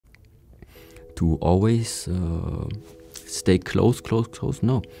to always stay close.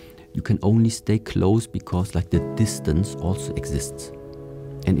 No, you can only stay close because like the distance also exists.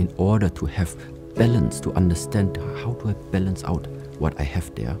 And in order to have balance, to understand how do I balance out what I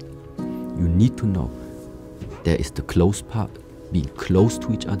have there, you need to know there is the close part, being close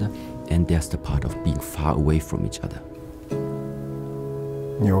to each other, and there's the part of being far away from each other.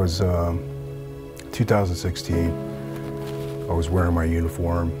 You know, it was 2016. I was wearing my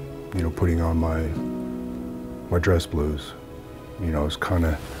uniform, you know, putting on my dress blues. You know, I was kind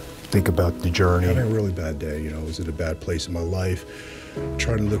of think about the journey. Having a really bad day, you know, I was at a bad place in my life,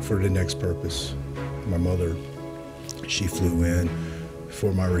 trying to look for the next purpose. My mother, she flew in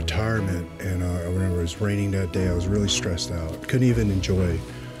for my retirement, and I remember it was raining that day. I was really stressed out. Couldn't even enjoy,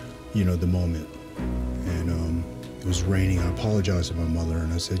 you know, the moment. And it was raining. I apologized to my mother,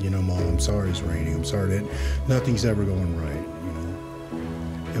 and I said, you know, Mom, I'm sorry it's raining. I'm sorry that nothing's ever going right, you know.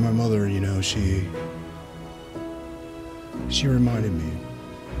 And my mother, you know, she reminded me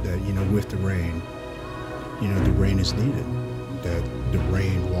that, you know, with the rain, you know, the rain is needed, that the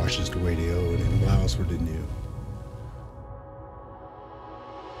rain washes away the old and allows for the new.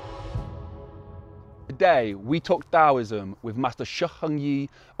 Today, we talk Taoism with Master Shi Heng Yi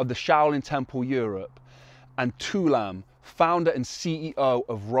of the Shaolin Temple Europe and Niamh, founder and CEO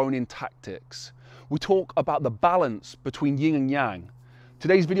of Ronin Tactics. We talk about the balance between yin and yang.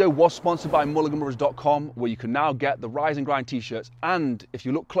 Today's video was sponsored by Mulliganbrothers.com, where you can now get the Rise and Grind t-shirts, and if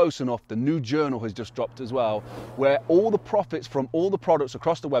you look close enough, the new journal has just dropped as well, where all the profits from all the products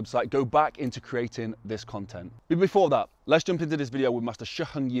across the website go back into creating this content. But before that, let's jump into this video with Master Shi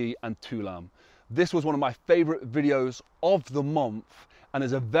Heng Yi and Niamh. This was one of my favorite videos of the month, and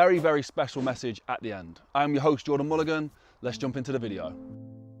there's a very, very special message at the end. I am your host, Jordan Mulligan. Let's jump into the video.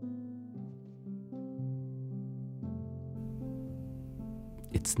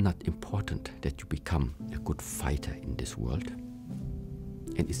 It's not important that you become a good fighter in this world.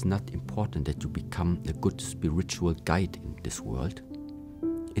 And it's not important that you become a good spiritual guide in this world.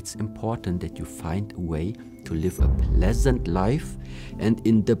 It's important that you find a way to live a pleasant life, and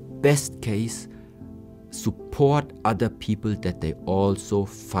in the best case, support other people that they also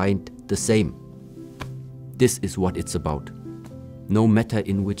find the same. This is what it's about. No matter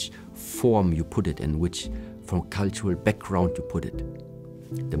in which form you put it and which from cultural background you put it.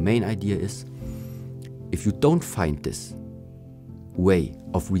 The main idea is, if you don't find this way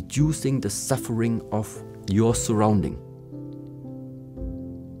of reducing the suffering of your surrounding,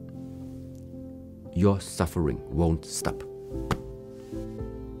 your suffering won't stop.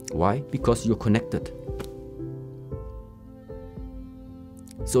 Why? Because you're connected.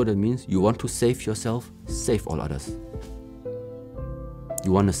 So that means you want to save yourself, save all others.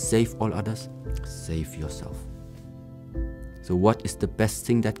 You want to save all others, save yourself. So what is the best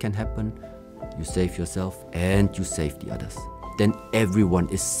thing that can happen? You save yourself and you save the others. Then everyone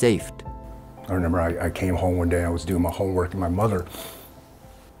is saved. I remember I came home one day, I was doing my homework, and my mother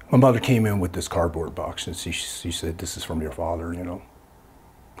came in with this cardboard box, and she said, "This is from your father, you know.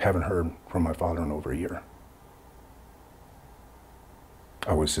 Haven't heard from my father in over a year."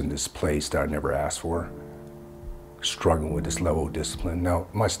 I was in this place that I never asked for, struggling with this level of discipline. Now,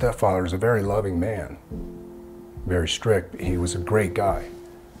 my stepfather is a very loving man, very strict. He was a great guy,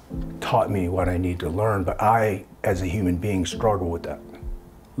 taught me what I need to learn, but I, as a human being, struggle with that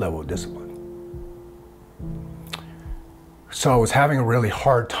level of discipline. So I was having a really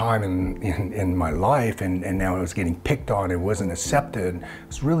hard time in my life, and now I was getting picked on and wasn't accepted. I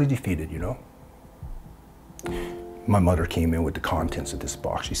was really defeated, you know. My mother came in with the contents of this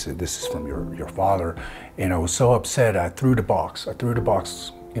box. She said, "This is from your father." And I was so upset, I threw the box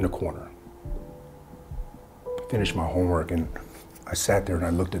in a corner. Finished my homework, and I sat there and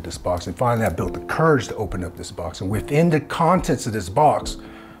I looked at this box, and finally I built the courage to open up this box. And within the contents of this box,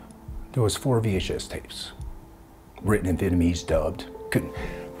 there was 4 VHS tapes, written in Vietnamese, dubbed. Couldn't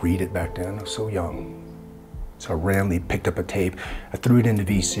read it back then, I was so young. So I randomly picked up a tape, I threw it in the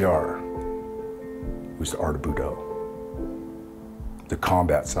VCR. It was the Art of Budo, the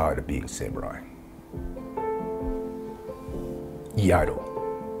combat side of being samurai. Iaido,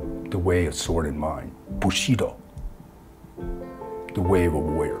 the way of sword and mind. Bushido, the way of a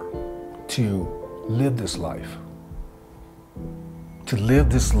warrior. To live this life. To live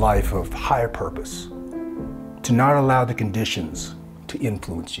this life of higher purpose. To not allow the conditions to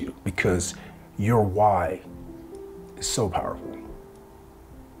influence you, because your why is so powerful.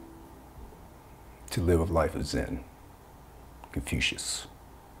 To live a life of Zen, Confucius.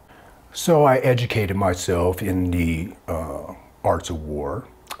 So I educated myself in the arts of war.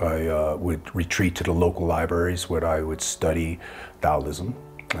 I would retreat to the local libraries where I would study Taoism,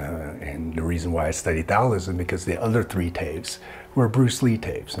 And the reason why I studied Taoism, because the other three tapes were Bruce Lee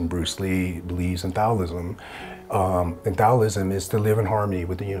tapes, and Bruce Lee believes in Taoism. And Taoism is to live in harmony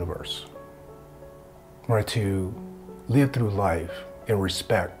with the universe, right? To live through life and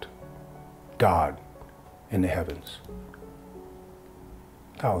respect God in the heavens.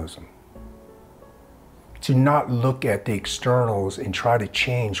 Taoism. To not look at the externals and try to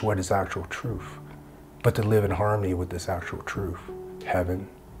change what is actual truth, but to live in harmony with this actual truth. Heaven,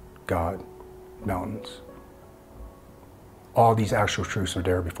 God, mountains. All these actual truths are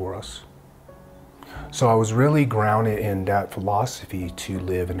there before us. So I was really grounded in that philosophy to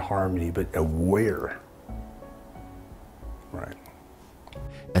live in harmony, but aware. Right.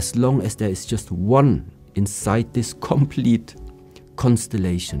 As long as there is just one inside this complete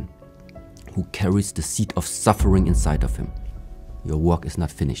constellation who carries the seed of suffering inside of him, your work is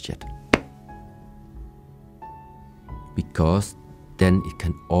not finished yet. Because then it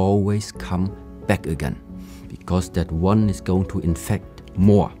can always come back again. Because that one is going to infect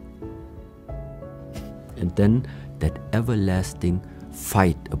more. And then that everlasting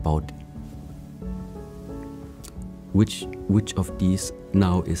fight about which of these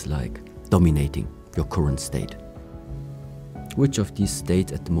now is like dominating your current state. Which of these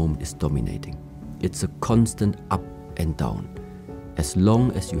states at the moment is dominating? It's a constant up and down. As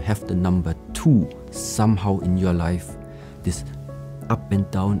long as you have the number 2 somehow in your life, this up and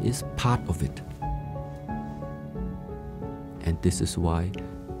down is part of it. And this is why,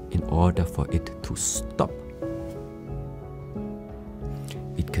 in order for it to stop,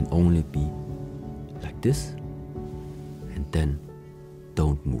 it can only be like this, and then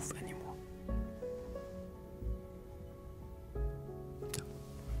don't move anymore.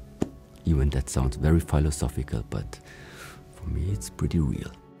 Even that sounds very philosophical, but for me it's pretty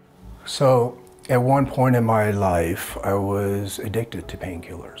real. So at one point in my life, I was addicted to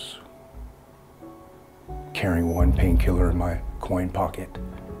painkillers. Carrying one painkiller in my coin pocket.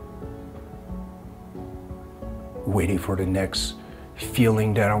 Waiting for the next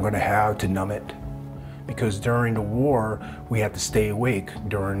feeling that I'm going to have to numb it. Because during the war, we had to stay awake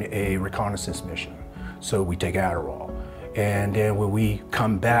during a reconnaissance mission. So we take Adderall. And then when we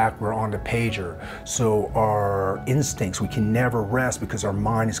come back, we're on the pager. So our instincts, we can never rest because our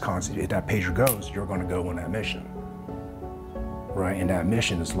mind is constantly, if that pager goes, you're going to go on that mission. Right? And that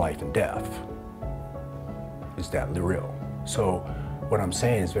mission is life and death. Is that real? So what I'm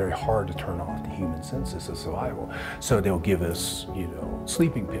saying is very hard to turn off the human senses of survival. So they'll give us,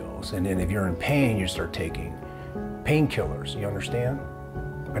 sleeping pills. And then if you're in pain, you start taking painkillers. You understand?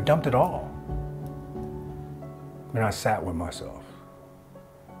 I dumped it all. And I sat with myself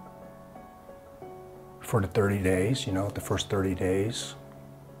for the 30 days, the first 30 days,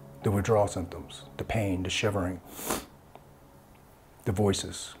 the withdrawal symptoms, the pain, the shivering, the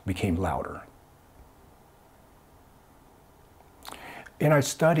voices became louder. And I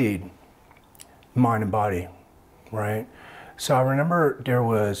studied mind and body, right? So I remember there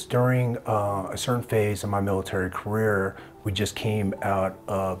was, during a certain phase of my military career, we just came out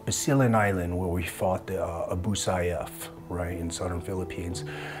of Basilan Island where we fought the Abu Sayyaf, right, in southern Philippines.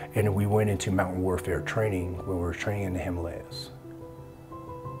 And we went into mountain warfare training where we were training in the Himalayas.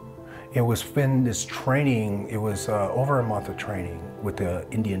 It was in this training, it was over a month of training with the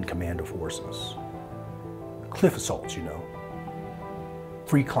Indian Commando Forces. Cliff assaults,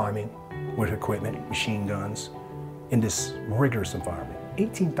 Free climbing with equipment, machine guns, in this rigorous environment.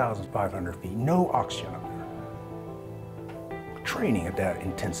 18,500 feet, no oxygen up there. Training at that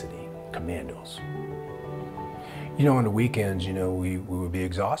intensity, commandos. On the weekends, we would be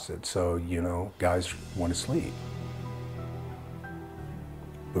exhausted, so, guys want to sleep.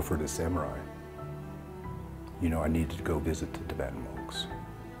 But for the samurai, I needed to go visit the Tibetan monks.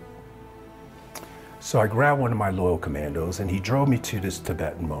 So I grabbed one of my loyal commandos and he drove me to this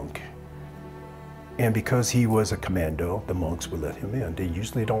Tibetan monk. And because he was a commando, the monks would let him in. They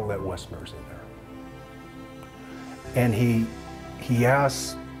usually don't let Westerners in there. And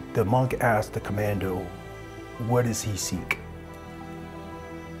the monk asked the commando, what does he seek?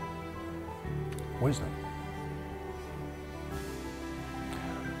 Wisdom.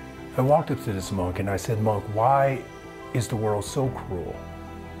 I walked up to this monk and I said, monk, why is the world so cruel?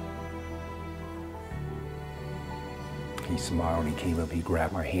 He smiled, he came up, he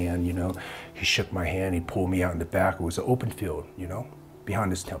grabbed my hand, he shook my hand, he pulled me out in the back. It was an open field,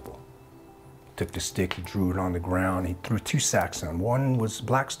 behind this temple. Took the stick, he drew it on the ground, he threw 2 sacks on. One was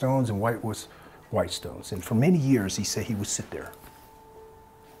black stones and white was white stones. And for many years, he said he would sit there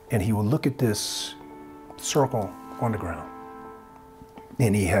and he would look at this circle on the ground.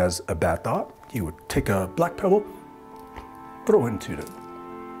 And he has a bad thought. He would take a black pebble, throw it into the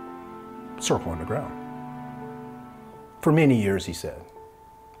circle on the ground. For many years, he said.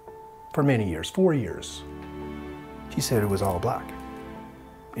 For many years, 4 years. He said it was all black.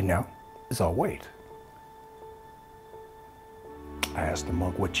 And now it's all white. I asked the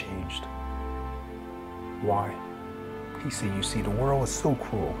monk what changed. Why? He said, you see, the world is so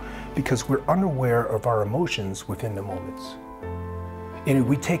cruel because we're unaware of our emotions within the moments. And if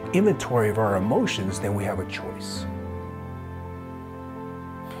we take inventory of our emotions, then we have a choice.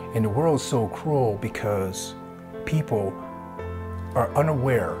 And the world is so cruel because people are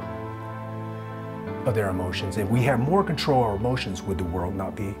unaware of their emotions. If we have more control of our emotions, would the world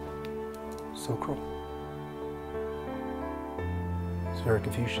not be so cruel? It's very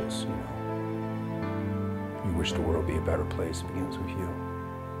Confucius, you know. You wish the world be a better place, it begins with you.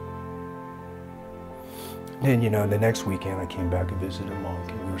 Then, you know, the next weekend I came back and visited a monk,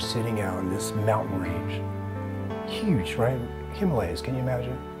 and we were sitting out in this mountain range. Huge, right? Himalayas, can you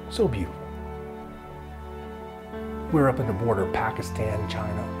imagine? So beautiful. We're up at the border of Pakistan,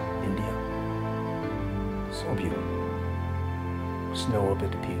 China, India. So beautiful. Snow up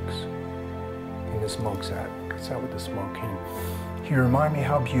at the peaks. And this monk sat with this monk, and he reminded me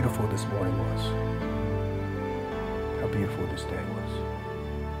how beautiful this morning was. How beautiful this day was.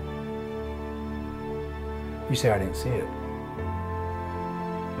 You say I didn't see it.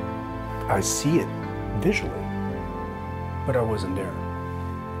 I see it visually, but I wasn't there.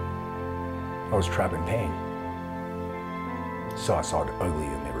 I was trapped in pain. So I saw the ugly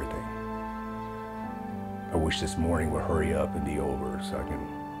in everything. I wish this morning would hurry up and be over so I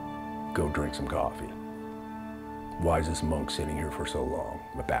can go drink some coffee. Why is this monk sitting here for so long?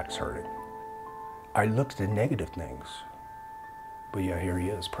 My back's hurting. I looked at the negative things, but yeah, here he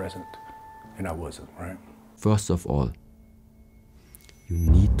is, present, and I wasn't, right? First of all, you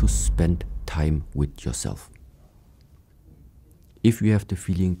need to spend time with yourself. If you have the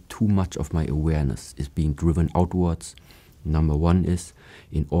feeling too much of my awareness is being driven outwards, number one is,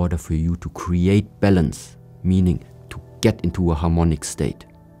 in order for you to create balance, meaning to get into a harmonic state,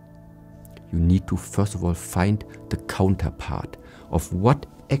 you need to first of all find the counterpart of what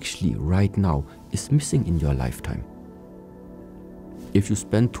actually right now is missing in your lifetime. If you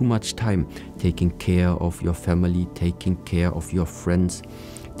spend too much time taking care of your family, taking care of your friends,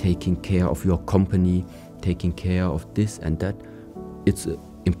 taking care of your company, taking care of this and that, it's an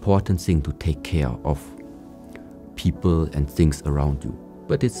important thing to take care of people and things around you.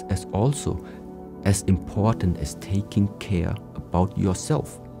 But it's also as important as taking care about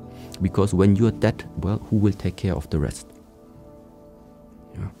yourself. Because when you're dead, well, who will take care of the rest?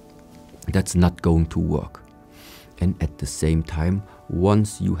 Yeah. That's not going to work. And at the same time,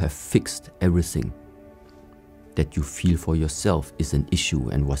 once you have fixed everything that you feel for yourself is an issue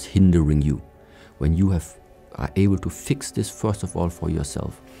and was hindering you, when you are able to fix this first of all for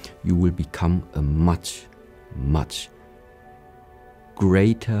yourself, you will become a much, much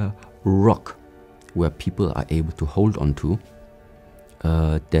greater rock where people are able to hold on to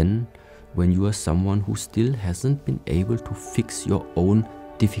than when you are someone who still hasn't been able to fix your own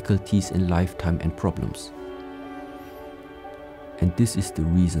difficulties in lifetime and problems. And this is the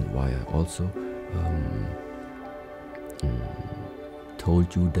reason why I also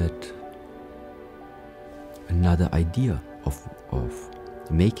told you that another idea of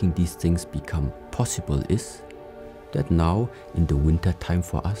making these things become possible is that now in the winter time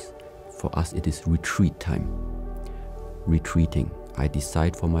for us it is retreat time. Retreating. I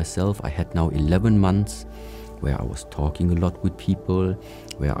decide for myself, I had now 11 months where I was talking a lot with people,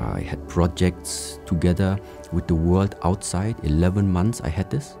 where I had projects together with the world outside. 11 months I had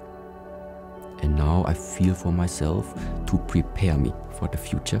this. And now I feel for myself to prepare me for the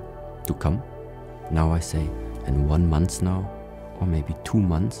future to come. Now I say, in 1 month now, or maybe 2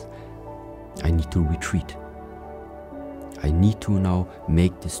 months, I need to retreat. I need to now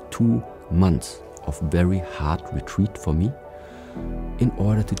make this 2 months of very hard retreat for me in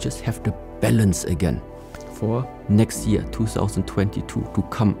order to just have the balance again for next year, 2022, to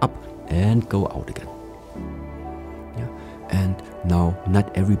come up and go out again. Yeah. And now,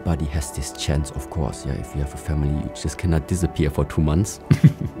 not everybody has this chance, of course. Yeah, if you have a family, you just cannot disappear for 2 months.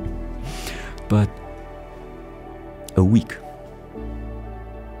 But a week,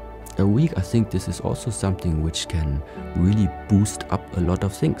 I think this is also something which can really boost up a lot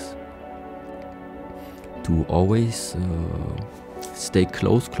of things. To always stay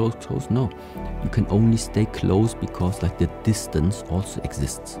close, no. You can only stay close because like the distance also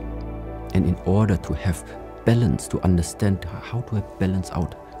exists. And in order to have balance, to understand how do I balance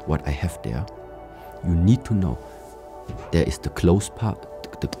out what I have there, you need to know there is the close part,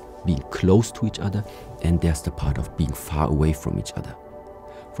 the being close to each other, and there's the part of being far away from each other.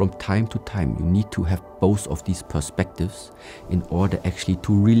 From time to time, you need to have both of these perspectives in order actually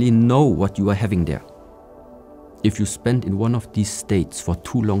to really know what you are having there. If you spend in one of these states for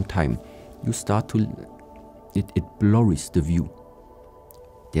too long time, you start to, it blurs the view.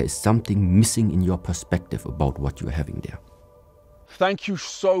 There is something missing in your perspective about what you are having there. Thank you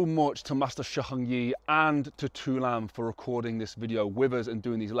so much to Master Shi Heng Yi and to TAOISM for recording this video with us and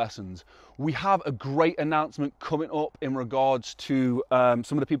doing these lessons. We have a great announcement coming up in regards to some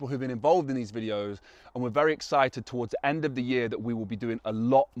of the people who've been involved in these videos, and we're very excited towards the end of the year that we will be doing a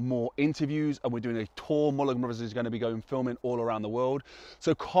lot more interviews, and we're doing a tour. Mulliganbrothers is going to be going filming all around the world.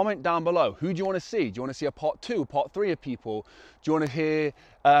 So comment down below, who do you want to see? Do you want to see a part 2, part 3 of people? Do you want to hear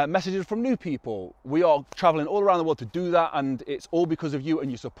messages from new people? We are traveling all around the world to do that, and it's all because of you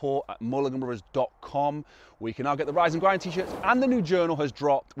and your support at mulliganbrothers.com, where you can now get the Rise and Grind t-shirts, and the new journal has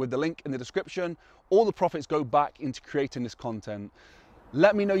dropped with the link in the description. All the profits go back into creating this content.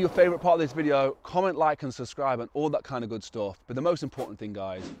 Let me know your favorite part of this video. Comment, like, and subscribe, and all that kind of good stuff. But the most important thing,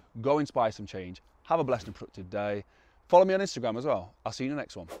 guys, go inspire some change. Have a blessed and productive day. Follow me on Instagram as well. I'll see you in the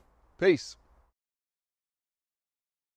next one. Peace.